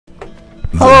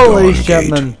Hello, ladies and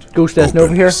gentlemen, Ghost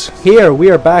over here. Here, we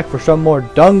are back for some more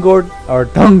Dawngate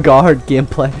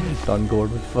gameplay. Dawngate,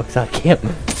 what the fuck's that game?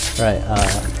 Right,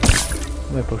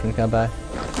 how many potions can I buy?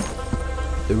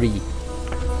 3.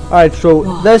 Alright,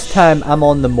 so this time I'm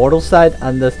on the mortal side,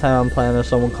 and this time I'm playing as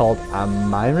someone called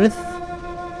Amarynth?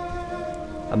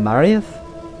 Amarynth?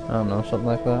 I don't know, something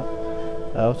like that.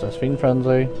 Oh, it's a screen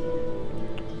frenzy.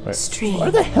 Right.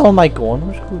 Where the hell am I going?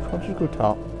 Let's just go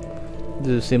top. This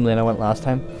is the same lane I went last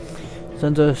time.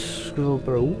 Sends a school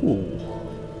bro. Ooh.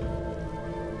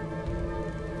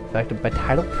 Affected by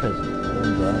tidal prison. What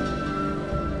is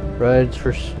that? Reds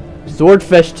for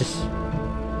swordfish to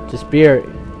spear.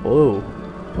 Whoa.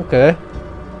 Okay.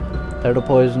 Tidal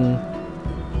poison.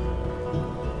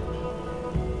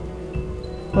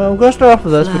 Well, I'm gonna start off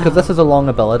with this because this is a long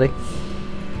ability.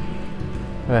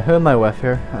 Right, who am I with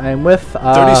here? I'm with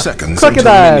 30 seconds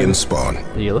crocodile. until minions spawn.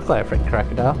 You look like a freaking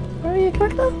crocodile. Are you a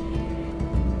crocodile?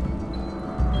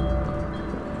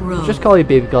 Let's just call you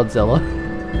Baby Godzilla.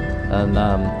 And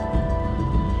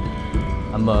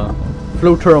I'm a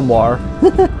floater in water.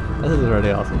 This is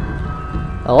really awesome.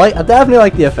 I definitely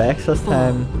like the effects this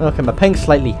time. Okay, my ping's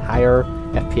slightly higher.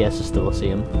 FPS is still the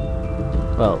same.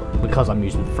 Well, because I'm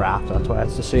using Fraps, that's why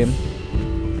it's the same.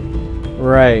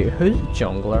 Right, who's the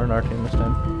jungler in our team this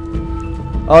time?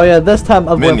 Oh yeah, this time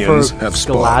I've went for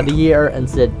Gladiator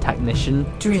instead of Technician.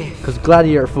 Because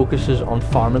Gladiator focuses on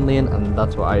farming lane, and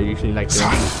that's what I usually like doing.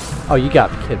 Oh, you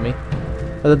gotta be kidding me.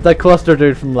 The cluster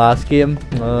dude from last game.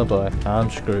 Oh boy, I'm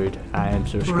screwed. I am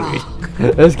so screwed.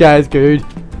 This guy's good.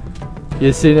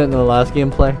 You've seen it in the last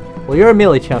gameplay. Well, you're a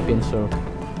melee champion, so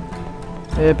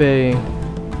maybe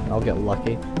I'll get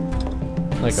lucky.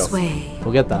 There you go.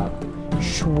 We'll get that.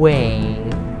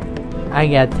 Swing. I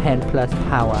got 10 plus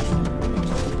power.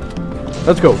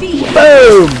 Let's go.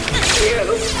 Boom!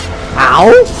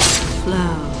 Ow!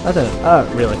 That didn't. That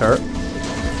really hurt.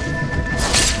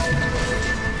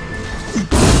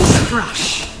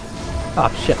 Crush. Oh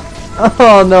shit.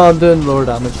 Oh no, I'm doing lower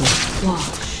damage now.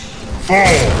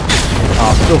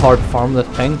 Oh, it's so hard to farm this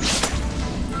ping.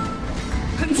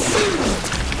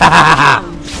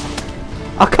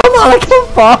 Oh come on, I can't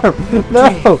farm!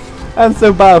 No! I'm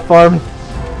so bad at farming.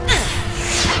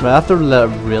 I have to let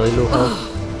really low health.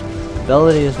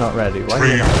 Ability is not ready. Why are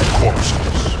you not ready?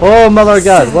 Oh mother of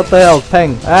god, what the hell?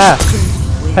 Ping. Ah!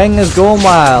 Ping is going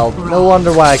wild. No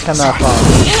wonder why I cannot farm.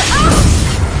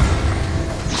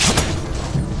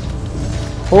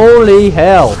 Holy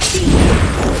hell.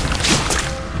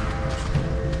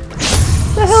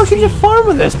 The hell can you farm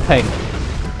with this ping?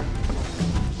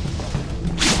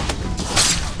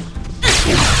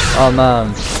 Oh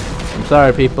man. I'm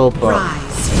sorry people, but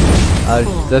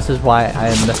this is why I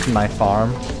am missing my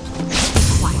farm.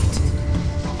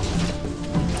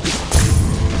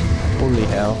 Holy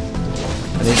hell.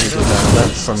 I need to go down a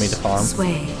bit for me to farm.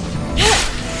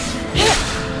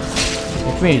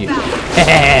 Come here, you.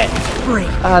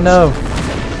 Ah no.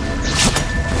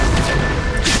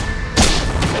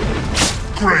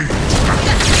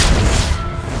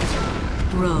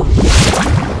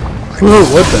 Whoa,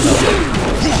 what the hell?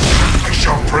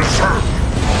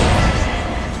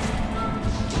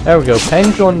 There we go,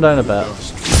 ping's going down a bit.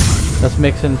 That's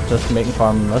making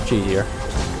farming much easier.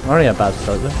 I'm already a bad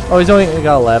start though. Oh, he's only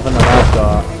got 11 and I've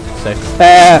got 6.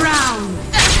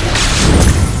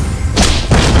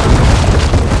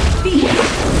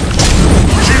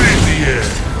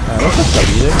 What's this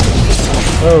W there?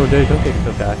 Oh dude, don't get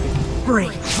so cocky.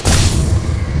 Break.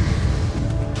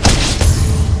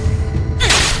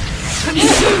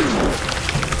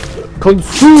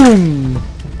 Consume!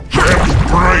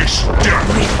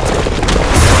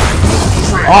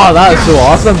 Oh, that is so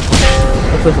awesome!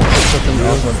 That's such an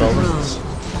awesome ability.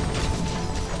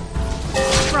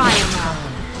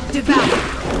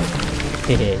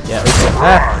 Yeah, okay.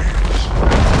 Ah.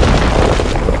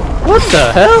 What the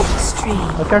hell?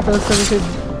 I can't feel this good.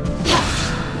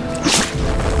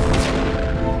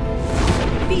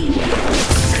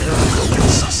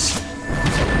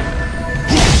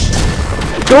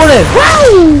 Doing it!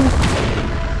 Woo!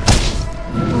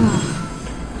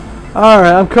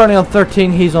 Alright, I'm currently on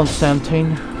 13, he's on 17.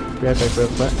 Be right back real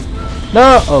quick.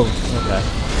 No! Oh, okay.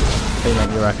 Hey man,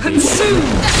 you're actually.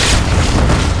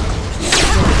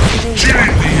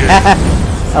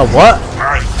 Oh, what?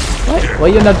 Why are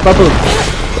you not bubbled?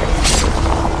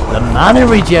 The mana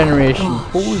regeneration!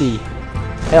 Holy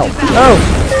hell. No!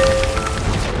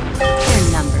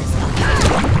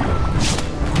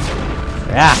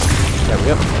 Yeah! There we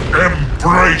go.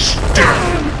 Embrace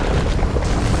death!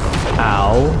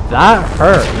 Ow, that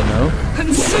hurt, you know.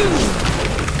 Consume.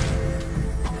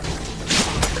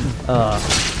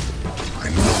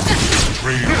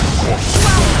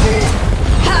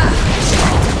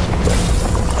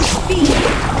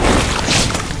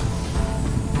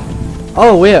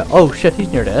 Oh wait, oh shit,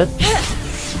 he's near dead.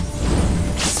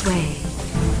 Sway.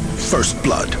 First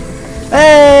blood.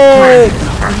 Hey!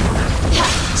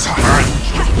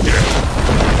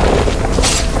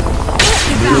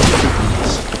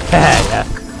 Yeah.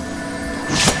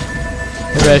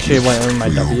 Maybe I should have went on my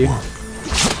W.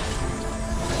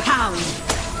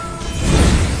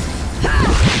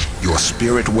 Your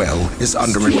spirit well is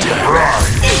under attack.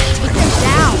 Take them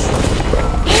down.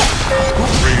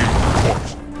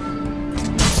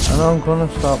 I know I'm gonna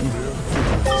stop him.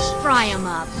 Fry them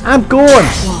up. I'm going!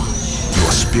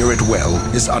 Your spirit well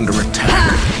is under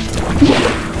attack.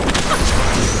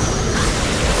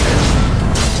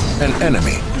 An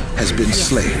enemy has been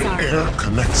slain. Air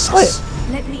connects us.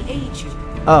 Let me aid you.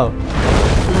 Oh.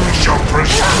 I shall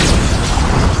preserve.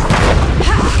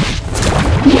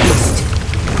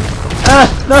 Ah!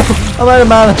 No! I'm out of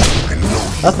mana! I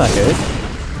know That's not good.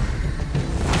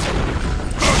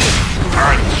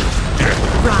 Rise.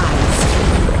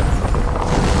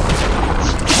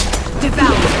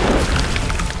 Devour.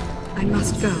 I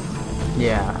must go.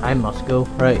 Yeah, I must go.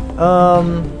 Right.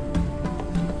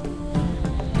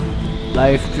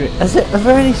 Life drink. Is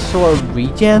there any sort of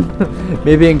regen?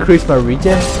 Maybe increase my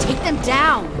regen? Take them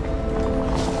down.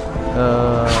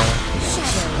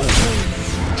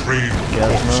 Yeah,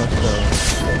 no,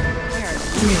 so.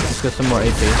 Let's get some more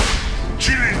AP.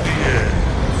 chill in the air.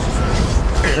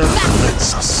 Air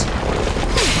connects us.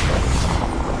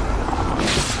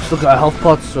 Still got a health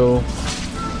pot, so.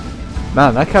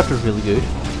 Man, that character's really good.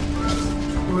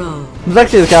 Row. It was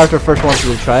actually the character first one to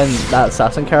really try, and that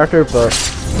assassin character, but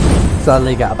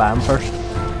sadly got a ban first.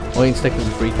 Only you can stick with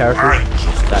the free characters.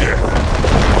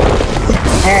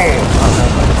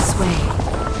 Sway.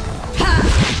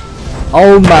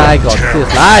 Oh my god,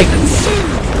 this lag!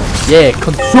 Yeah,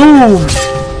 consume!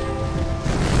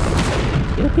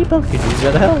 Yeah, people could use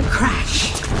that hell.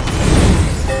 Crash.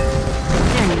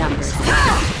 Their numbers.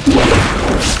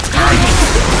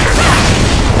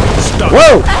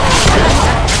 Whoa!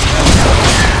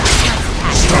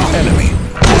 An enemy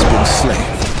has been slain.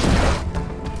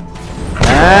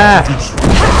 Ah!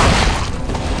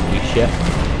 You shit.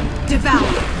 Devour.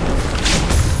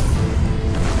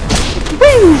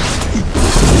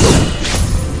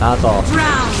 That's awesome.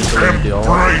 Drown.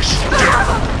 Embrace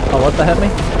death. Oh, what the hit me?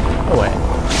 Oh wait.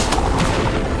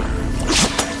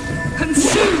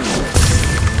 Consume.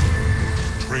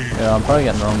 Yeah, I'm probably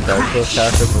getting the wrong build for this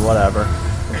character, but whatever.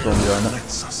 I'm still enjoying it.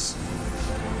 Connects us.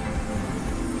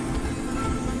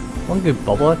 One good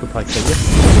bubble, I could probably kill you.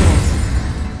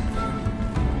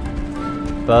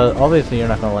 But obviously you're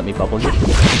not gonna let me bubble you.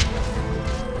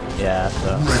 Yeah,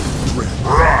 so.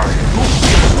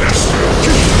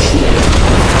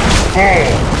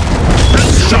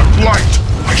 Shut light.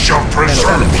 I shall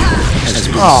preserve.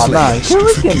 Oh man, can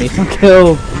we get me some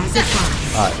kills?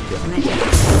 Alright, yeah.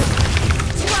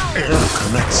 Air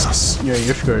connects us.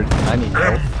 You're screwed. I need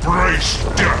help. Embrace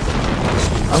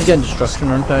death. I'm getting destruction,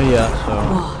 aren't I? Yeah, so.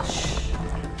 Wash.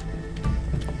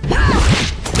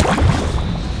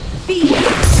 Feed.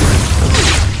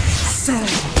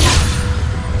 Serve.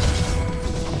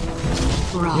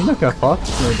 You're not gonna fuck?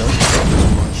 No, you don't.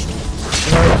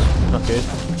 Not good.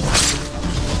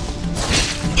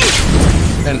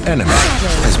 An enemy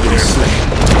has been slain.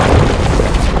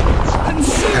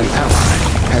 An ally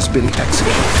has been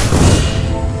executed.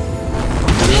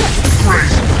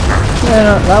 Yeah,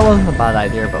 no, that wasn't a bad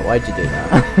idea, but why'd you do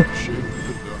that?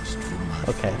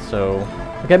 Okay, so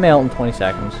I'll get me out in 20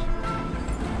 seconds.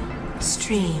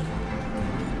 Stream.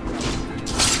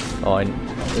 Oh,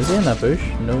 is he in that bush?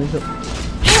 No, he's up.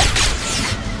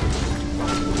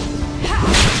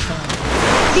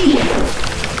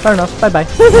 Fair enough. Bye bye.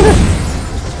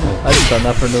 I just done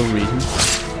that for no reason.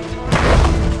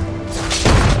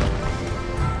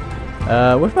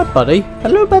 Where's my buddy?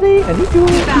 Hello, buddy. I need you.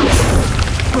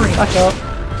 Back up.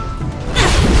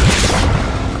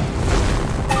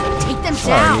 Take them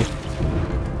Where are down. you?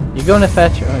 You going to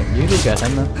fetch? Oh, you go get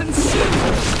him then.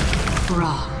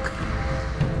 Rock.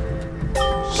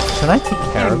 Can I take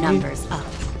care Their of you? numbers up.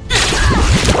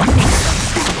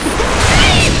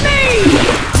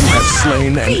 Have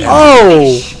slain an enemy.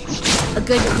 Oh! A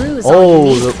good crew is all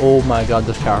you Oh, need. oh my god,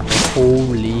 this character.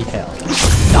 Holy hell.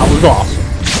 That was awesome.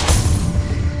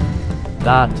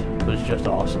 That was just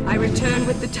awesome. I return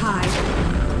with the tide.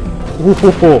 Ooh.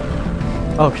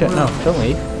 Oh shit, no, don't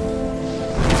leave. I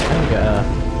gotta...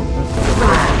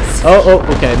 Rise. Oh,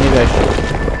 okay, maybe I should.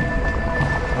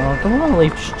 Oh, don't wanna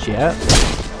leave just yet.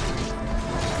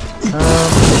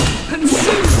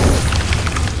 Consume.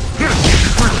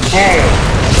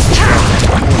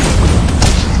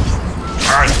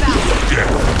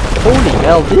 Holy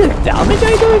hell, did it damage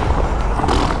I did?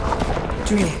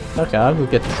 Drift. Okay, I'll go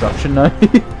get destruction now.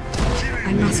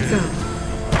 I must go.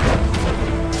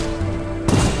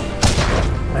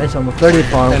 Right, so I'm a 30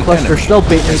 farm. An Cluster enemy still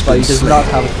beating me, has but he been does slain. not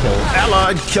have a kill,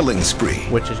 Allied killing spree.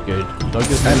 which is good. Don't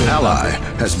give me An the ally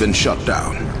has been shut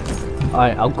down.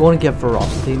 Alright, I'll go and get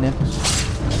Ferocity next.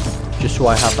 Just so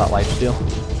I have that lifesteal.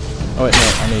 Oh wait, no,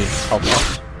 I need health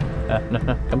plus.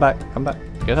 No, come back.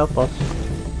 Get health plus.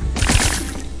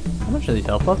 How much are these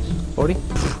health pots? 40?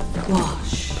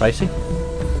 Wash. Pricey.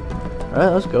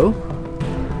 Alright, let's go.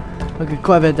 I get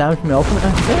quite a bit of damage from my ultimate.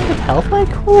 I'm getting good health like.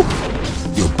 Whew.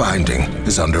 Your binding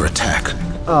is under attack.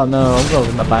 Oh no, I'm going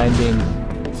with my binding.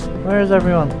 Where is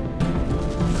everyone?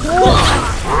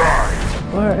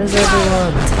 Where is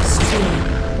everyone?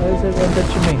 Why is everyone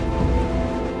ditching me?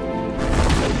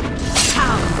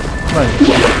 Come on.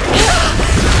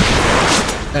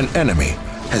 An enemy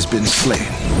has been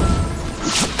slain.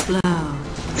 Flow.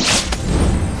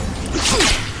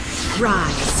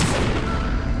 Rise.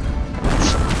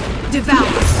 Devour.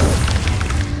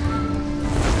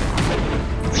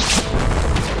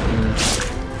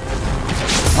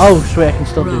 Oh sweet, I can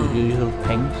still do use those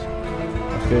pings.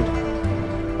 That's good.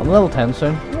 I'm level 10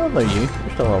 soon. What about you? You're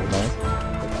still level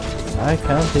 9. I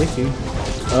can't take you.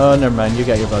 Oh, never mind. You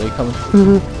got your buddy coming.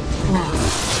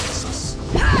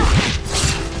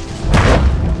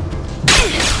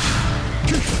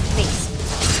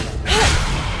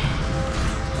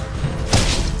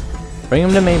 Bring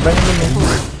him to me. Bring him to me.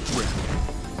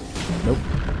 Nope.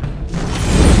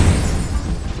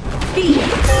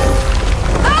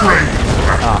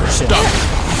 Ah, shit.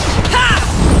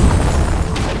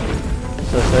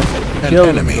 So, An kill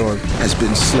enemy George. has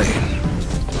been slain.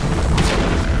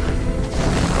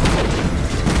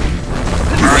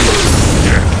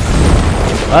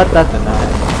 What? That's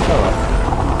denied. Oh well.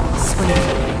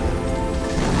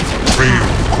 Real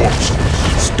corpses.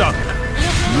 Stunned.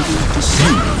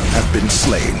 You have been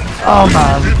slain. Oh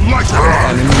man. Like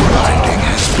Enemy binding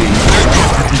has been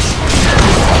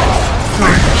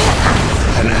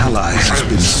destroyed. An ally has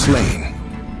been slain.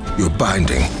 Your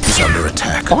binding is under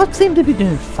attack. Bots seem to be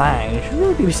doing fine. Should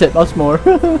really be set much more.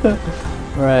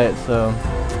 Right, so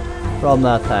from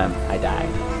that time, I died.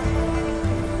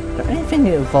 Is there anything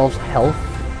that involves health?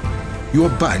 Your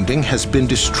binding has been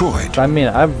destroyed. I mean,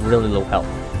 I have really low health.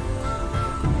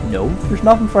 No, there's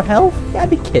nothing for health? You gotta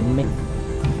be kidding me.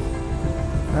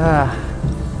 Ah,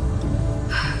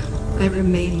 I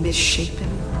remain misshapen.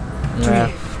 yeah.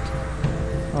 Drift.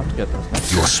 I'll have to get this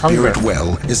next. Your spirit Hunger.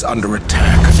 well is under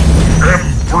attack.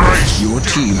 embrace. Your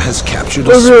team has captured a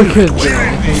We're really spirit good.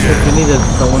 well. We need to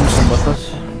throw in some with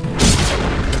us.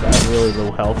 I have really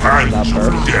low health from that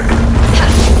bird.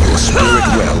 Your spirit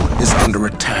well is under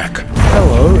attack.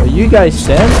 Hello, are you guys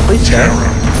sent? Please send.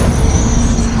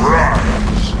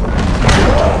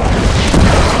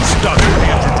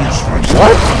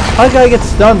 What? How did I get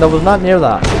stunned? I was not near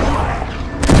that.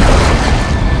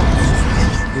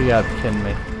 You gotta be kidding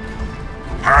me.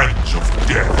 Hands of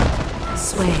death.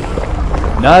 Sway.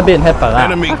 No, I'm being hit by that.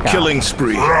 Enemy Fuck off. killing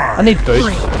spree. I need boots.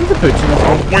 Need the boots in this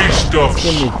one. Waste of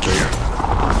Give me boots.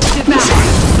 Devour.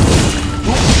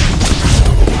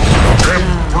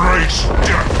 embrace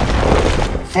death.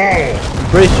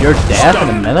 Fall. Brace your death in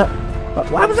a minute.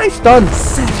 Why was I stunned?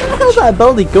 Where the hell did that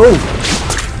ability go?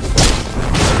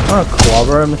 I'm gonna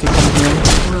clobber him if he comes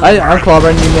in. I'm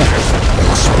clobbering you, mate.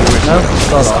 Your spirit No? well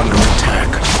Hold is on. under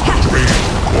attack.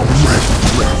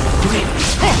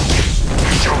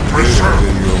 Preserve.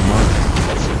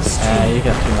 You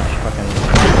got too much fucking...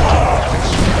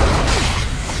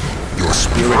 Your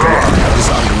spirit well is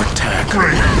under attack.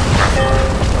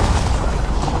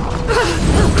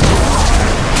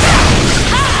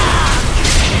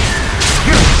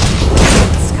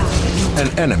 An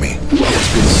enemy has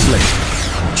been slain.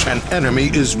 An enemy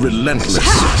is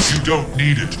relentless. You don't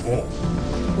need it all.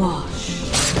 Wash.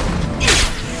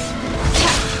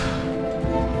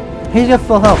 He's got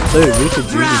full health too. We should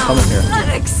use him coming here.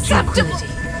 Unacceptable.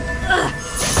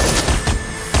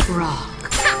 Rock.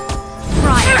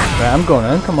 Right, I'm going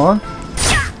in. Come on.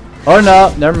 Or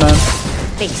no, never mind.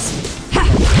 Face.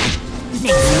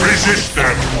 Resist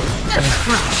them.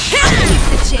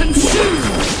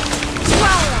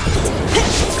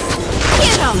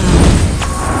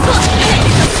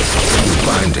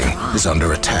 Binding is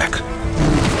under attack.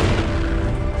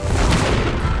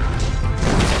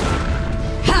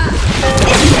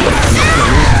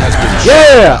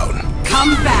 Yeah! Down. Come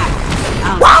back.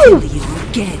 I'll Wow! kill you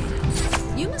again.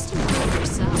 You must improve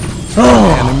yourself.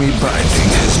 Oh, Enemy binding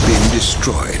has been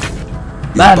destroyed.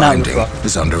 Man, that was binding rough.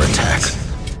 is under attack.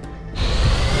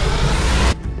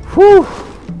 Whew.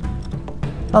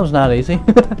 That was not easy.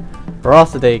 We're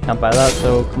off today, can't buy that,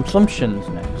 so consumption's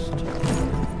next.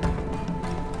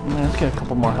 Let's get a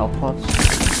couple more health pots.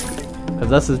 Because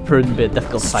this is proving to be a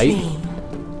difficult fight.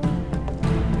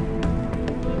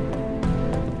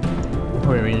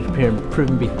 What do you mean it's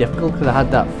proving to be difficult? Because I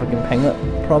had that fucking pinglet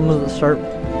problem at the start.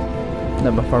 And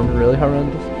then my farm was really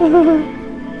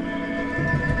horrendous.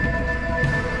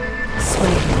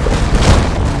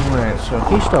 Right, so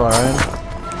he's still around.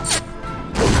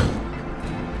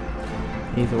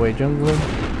 He's away jungling.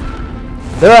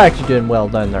 They're actually doing well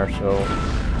down there, so.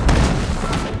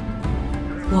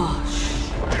 Wash.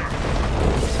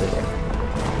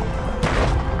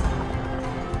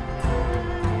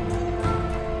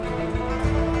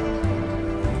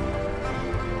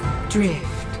 Drift.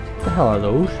 What the hell are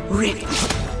those? Rip.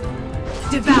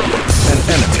 Devour. An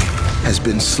enemy has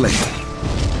been slain.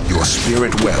 Your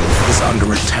spirit well is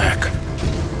under attack.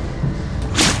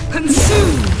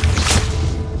 Consume.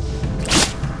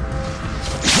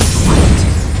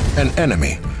 An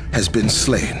enemy has been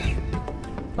slain.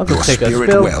 I'll Your just take a spirit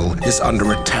spill. well is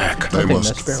under attack. They Okay,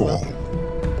 must that's fair. fall.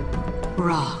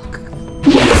 Rock.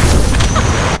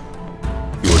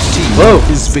 Your team Whoa.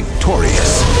 is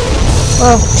victorious.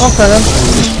 Well, okay then.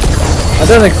 I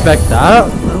didn't expect that.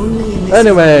 Only in this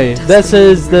Anyway, world this does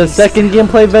is the second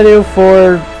gameplay video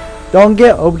for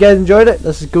Dawngate. Hope you guys enjoyed it.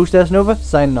 This is Ghost S Nova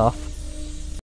signing off.